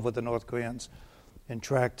involved with the North Koreans in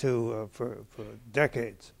Track 2 for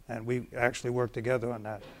decades, and we actually worked together on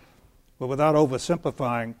that. But without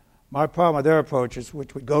oversimplifying, my problem with their approach is,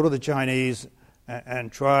 which would go to the Chinese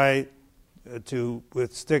and try to,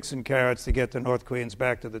 with sticks and carrots, to get the North Koreans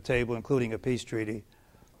back to the table, including a peace treaty.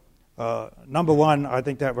 Number one, I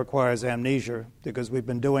think that requires amnesia, because we've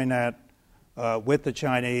been doing that with the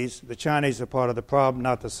Chinese. The Chinese are part of the problem,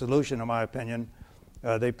 not the solution, in my opinion.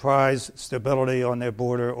 They prize stability on their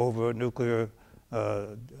border over nuclear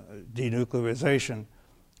denuclearization.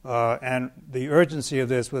 And the urgency of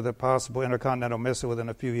this with a possible intercontinental missile within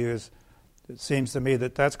a few years, it seems to me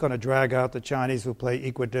that that's going to drag out. The Chinese will play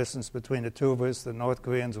equidistance between the two of us. The North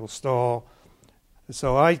Koreans will stall.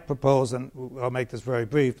 So I propose, and I'll make this very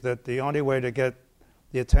brief, that the only way to get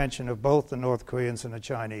the attention of both the North Koreans and the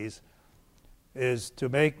Chinese is to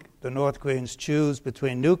make the North Koreans choose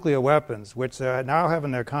between nuclear weapons, which they now have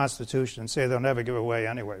in their constitution and say they'll never give away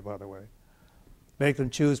anyway, by the way. Make them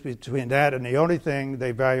choose between that and the only thing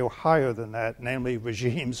they value higher than that, namely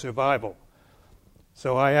regime survival.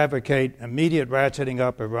 So I advocate immediate ratcheting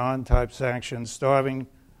up Iran-type sanctions, starving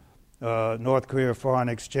North Korea foreign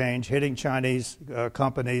exchange, hitting Chinese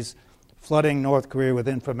companies, flooding North Korea with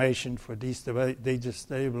information for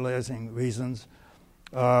destabilizing reasons,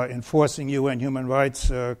 enforcing UN human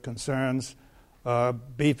rights concerns,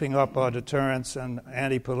 beefing up our deterrence and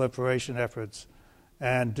anti-proliferation efforts.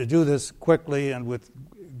 And to do this quickly and with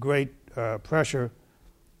great pressure,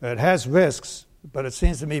 it has risks, but it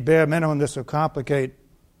seems to me bare minimum this will complicate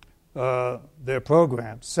their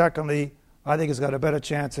programs. Secondly, I think it's got a better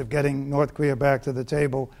chance of getting North Korea back to the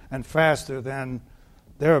table and faster than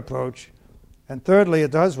their approach. And thirdly, it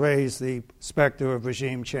does raise the specter of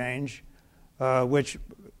regime change, which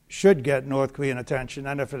should get North Korean attention.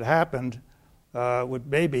 And if it happened, would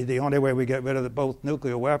maybe the only way we get rid of both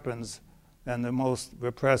nuclear weapons and the most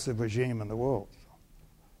repressive regime in the world.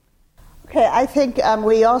 Okay, I think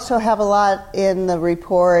we also have a lot in the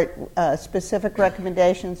report, specific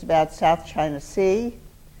recommendations about South China Sea,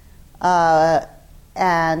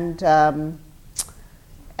 and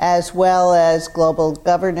as well as global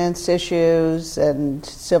governance issues and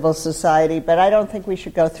civil society, but I don't think we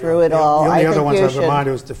should go through it all. The only other ones I've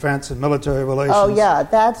reminded was defense and military relations. Oh, yeah,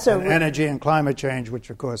 that's and energy and climate change, which,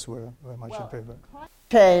 of course, we're very much in favor of. Climate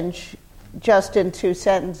change, just in 2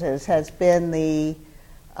 sentences, has been the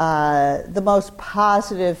most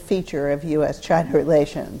positive feature of U.S.-China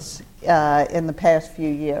relations in the past few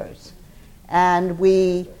years. And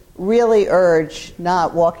we really urge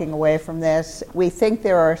not walking away from this. We think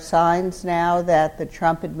there are signs now that the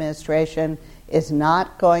Trump administration is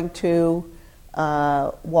not going to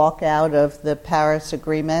walk out of the Paris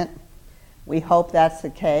Agreement. We hope that's the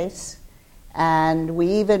case. And we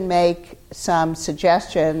even make some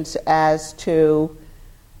suggestions as to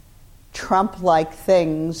Trump-like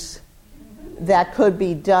things that could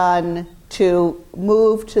be done to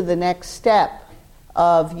move to the next step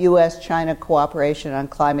of U.S.-China cooperation on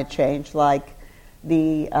climate change, like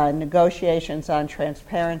the negotiations on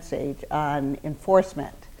transparency, on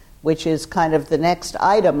enforcement, which is kind of the next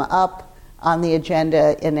item up on the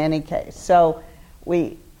agenda in any case. So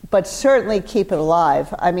but certainly keep it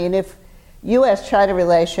alive. I mean, if U.S.-China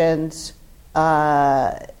relations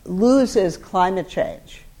loses climate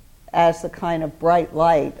change as the kind of bright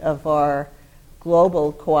light of our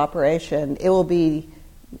global cooperation, it will be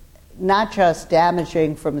not just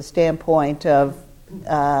damaging from the standpoint of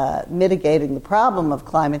mitigating the problem of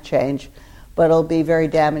climate change, but it'll be very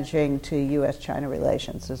damaging to U.S.-China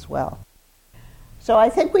relations as well. So I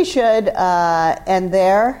think we should end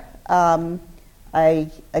there.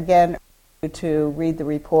 I, again, urge you to read the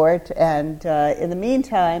report, and in the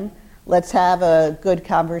meantime, let's have a good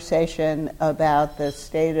conversation about the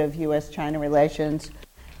state of U.S.-China relations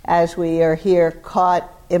as we are here caught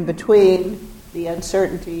in between the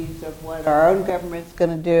uncertainties of what our own government's going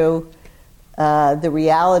to do, the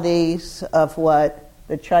realities of what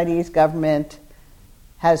the Chinese government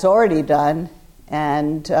has already done,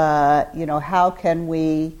 and how can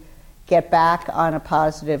we get back on a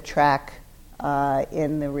positive track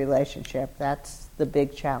in the relationship. That's the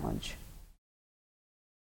big challenge.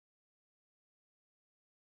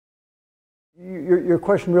 Your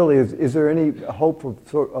question really is there any hope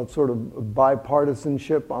of sort of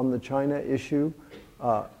bipartisanship on the China issue?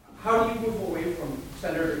 How do you move away from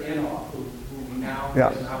Senator Inhofe, who now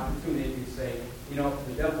has an opportunity to say,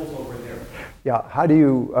 the devil's over there? Yeah, how do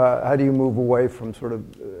you move away from sort of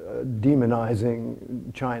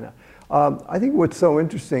demonizing China? I think what's so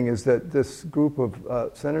interesting is that this group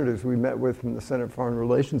of senators we met with from the Senate Foreign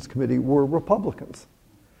Relations Committee were Republicans.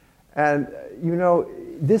 And,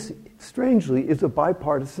 this, strangely, is a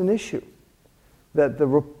bipartisan issue, that the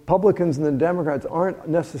Republicans and the Democrats aren't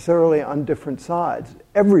necessarily on different sides.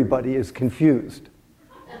 Everybody is confused.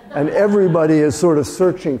 And everybody is sort of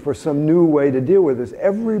searching for some new way to deal with this.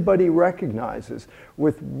 Everybody recognizes,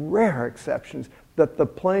 with rare exceptions, that the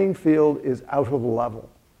playing field is out of level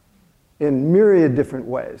in myriad different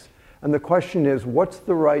ways. And the question is, what's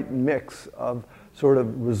the right mix of sort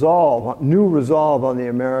of new resolve on the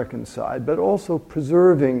American side, but also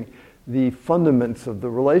preserving the fundaments of the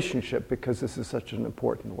relationship, because this is such an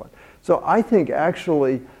important one. So I think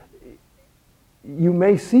actually you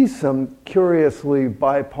may see some curiously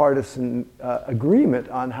bipartisan agreement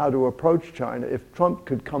on how to approach China if Trump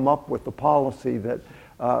could come up with a policy that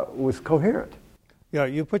was coherent. Yeah,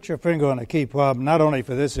 you put your finger on a key problem, not only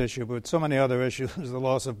for this issue, but so many other issues, the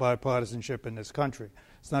loss of bipartisanship in this country.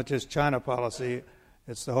 It's not just China policy,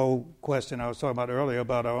 it's the whole question I was talking about earlier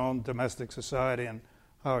about our own domestic society and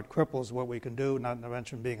how it cripples what we can do, not to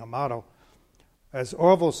mention being a model. As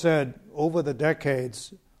Orville said, over the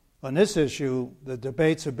decades, on this issue, the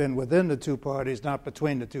debates have been within the two parties, not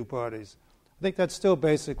between the two parties. I think that's still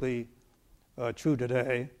basically true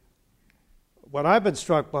today. What I've been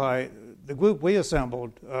struck by, the group we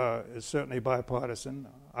assembled is certainly bipartisan.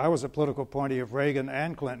 I was a political appointee of Reagan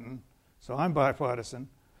and Clinton, so I'm bipartisan.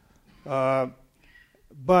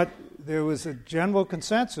 But there was a general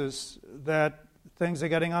consensus that things are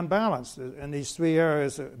getting unbalanced in these three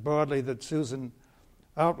areas broadly that Susan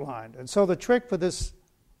outlined. And so the trick for this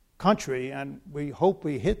country, and we hope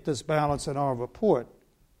we hit this balance in our report,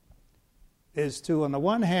 is to, on the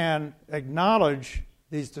one hand, acknowledge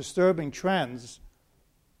these disturbing trends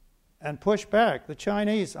and push back. The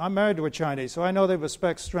Chinese, I'm married to a Chinese, so I know they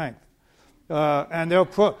respect strength. And they'll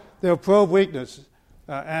probe weakness.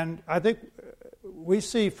 And I think we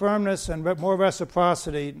see firmness and more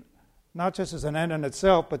reciprocity, not just as an end in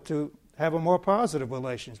itself, but to have a more positive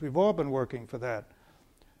relations. We've all been working for that.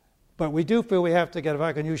 But we do feel we have to get, if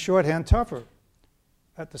I can use shorthand, tougher.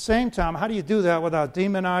 At the same time, how do you do that without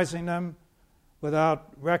demonizing them, without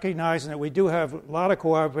recognizing that we do have a lot of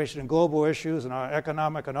cooperation in global issues and our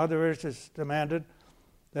economic and other issues demanded,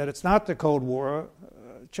 that it's not the Cold War.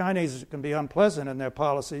 Chinese can be unpleasant in their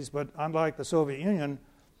policies, but unlike the Soviet Union,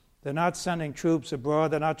 they're not sending troops abroad.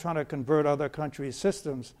 They're not trying to convert other countries'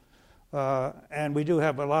 systems. And we do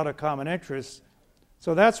have a lot of common interests.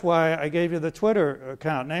 So that's why I gave you the Twitter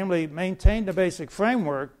account, namely maintain the basic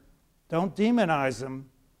framework, don't demonize them,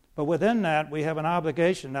 but within that we have an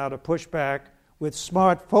obligation now to push back with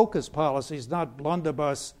smart, focused policies, not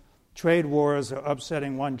blunderbuss trade wars or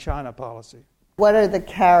upsetting one China policy. What are the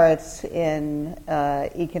carrots in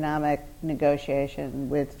economic negotiation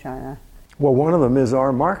with China? Well, one of them is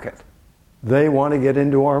our market. They want to get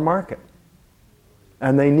into our market.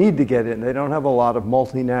 And they need to get in. They don't have a lot of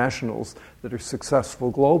multinationals that are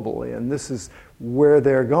successful globally, and this is where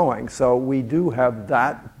they're going. So we do have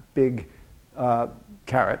that big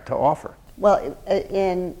carrot to offer. Well,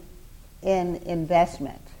 in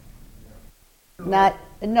investment. But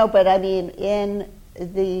I mean in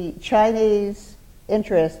the Chinese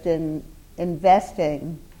interest in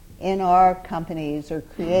investing in our companies or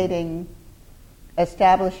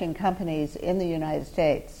establishing companies in the United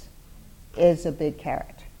States is a big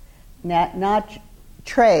carrot. Not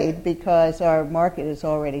trade, because our market is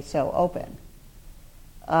already so open.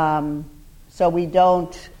 So we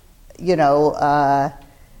don't, they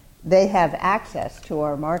have access to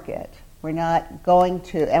our market We're not going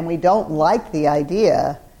to, and we don't like the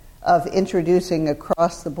idea of introducing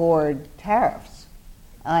across-the-board tariffs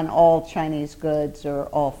on all Chinese goods or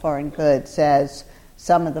all foreign goods, as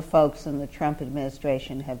some of the folks in the Trump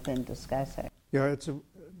administration have been discussing. Yeah, it's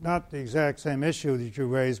not the exact same issue that you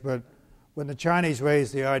raised, but when the Chinese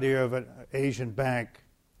raised the idea of an Asian bank,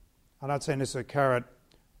 I'm not saying this is a carrot,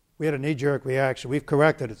 we had a knee-jerk reaction. We've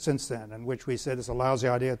corrected it since then, in which we said it's a lousy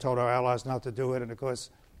idea, told our allies not to do it, and of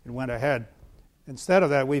course it went ahead. Instead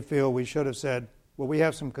of that, we feel we should have said, well, we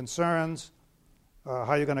have some concerns. How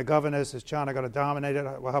are you going to govern this? Is China going to dominate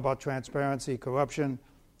it? Well, how about transparency, corruption?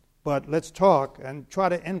 But let's talk and try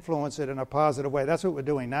to influence it in a positive way. That's what we're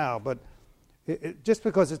doing now. But just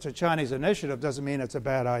because it's a Chinese initiative doesn't mean it's a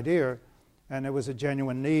bad idea. And there was a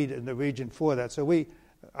genuine need in the region for that. So I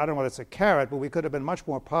don't know whether it's a carrot, but we could have been much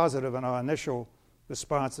more positive in our initial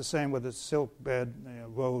response, the same with the Silk Bed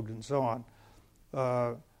Road and so on.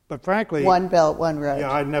 But frankly... One Belt, One Road.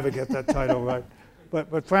 Yeah, I'd never get that title right.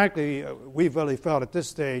 But frankly, we've really felt at this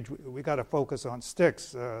stage we got to focus on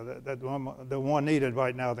sticks. They're more needed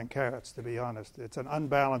right now than carrots, to be honest. It's an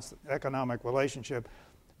unbalanced economic relationship.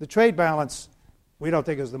 The trade balance, we don't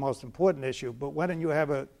think is the most important issue, but when you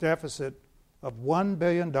have a deficit of $1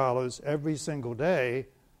 billion every single day,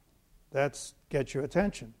 that gets your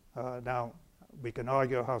attention. Now, we can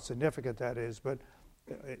argue how significant that is, but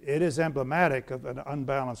it is emblematic of an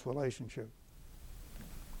unbalanced relationship.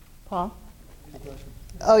 Paul?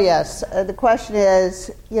 Oh, yes. The question is,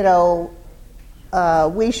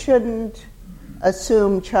 we shouldn't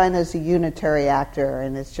assume China's a unitary actor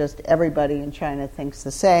and it's just everybody in China thinks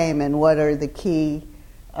the same, and what are the key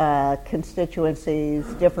constituencies,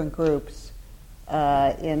 different groups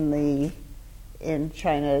in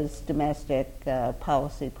China's domestic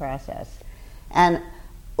policy process. And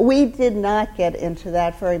we did not get into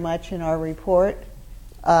that very much in our report.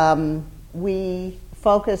 We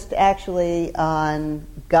focused actually on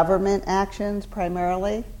government actions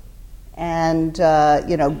primarily, and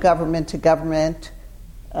government-to-government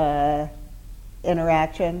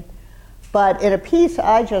interaction. But in a piece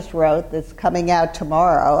I just wrote that's coming out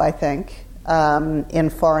tomorrow, I think, in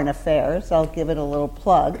Foreign Affairs, I'll give it a little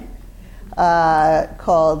plug,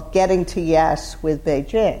 called Getting to Yes with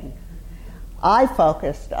Beijing, I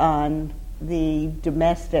focused on the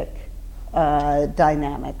domestic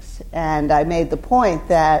dynamics. And I made the point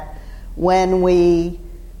that when we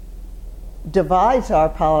devise our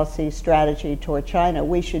policy strategy toward China,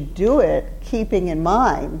 we should do it keeping in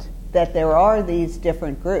mind that there are these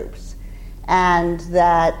different groups, and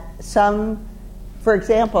that some, for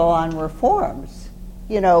example, on reforms,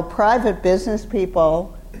 private business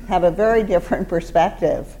people have a very different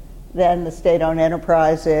perspective than the state-owned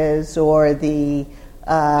enterprises or the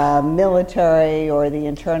military or the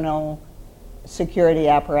internal security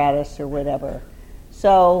apparatus or whatever.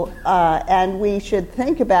 So, and we should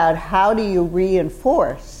think about how do you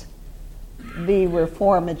reinforce the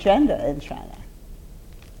reform agenda in China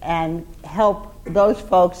and help those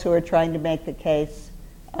folks who are trying to make the case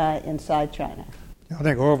inside China. I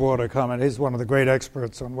think Orville to comment. He's one of the great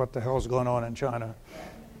experts on what the hell's going on in China.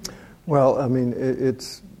 Well, I mean,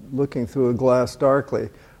 it's looking through a glass darkly.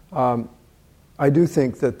 I do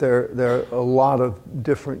think that there are a lot of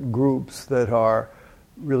different groups that are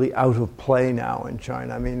really out of play now in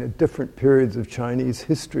China. I mean, at different periods of Chinese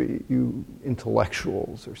history,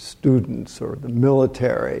 intellectuals or students or the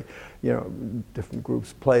military, different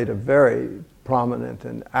groups played a very prominent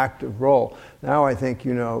and active role. Now I think,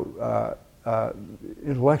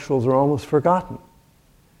 intellectuals are almost forgotten.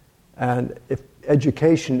 And if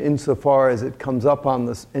education, insofar as it comes up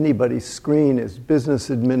on anybody's screen, is business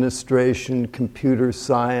administration, computer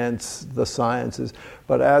science, the sciences.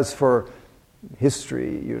 But as for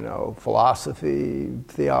history, philosophy,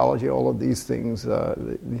 theology, all of these things,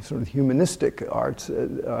 these sort of humanistic arts,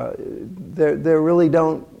 they really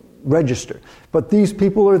don't register. But these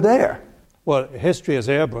people are there. Well, history is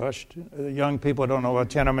airbrushed. Young people don't know about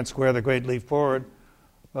Tiananmen Square, the Great Leap Forward,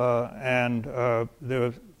 and there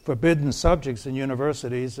are forbidden subjects in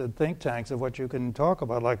universities and think tanks of what you can talk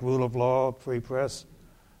about, like rule of law, free press.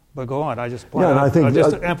 But go on. I just point out. I think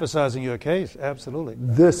just emphasizing your case. Absolutely.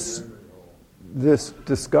 This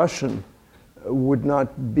discussion would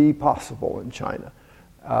not be possible in China.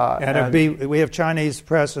 We have Chinese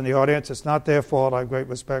press in the audience. It's not their fault. I have great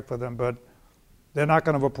respect for them, but they're not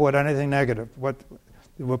going to report anything negative. What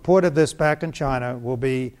the report of this back in China will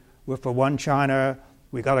be, we're for one China.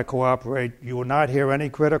 We got to cooperate. You will not hear any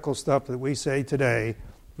critical stuff that we say today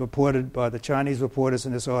reported by the Chinese reporters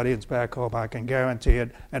in this audience back home. I can guarantee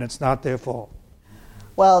it, and it's not their fault.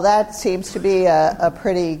 Well, that seems to be a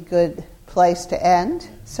pretty good place to end.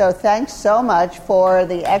 So thanks so much for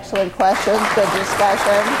the excellent questions, good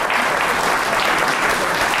discussion.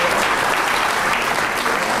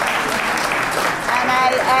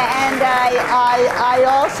 And I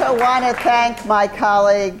also want to thank my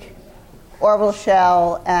colleague Orville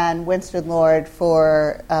Schell and Winston Lord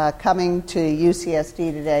for coming to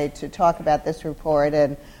UCSD today to talk about this report,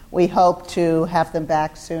 and we hope to have them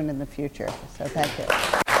back soon in the future. So thank you.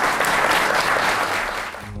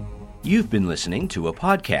 You've been listening to a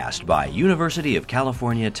podcast by University of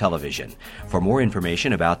California Television. For more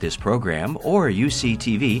information about this program or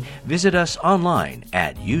UCTV, visit us online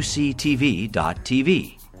at uctv.tv.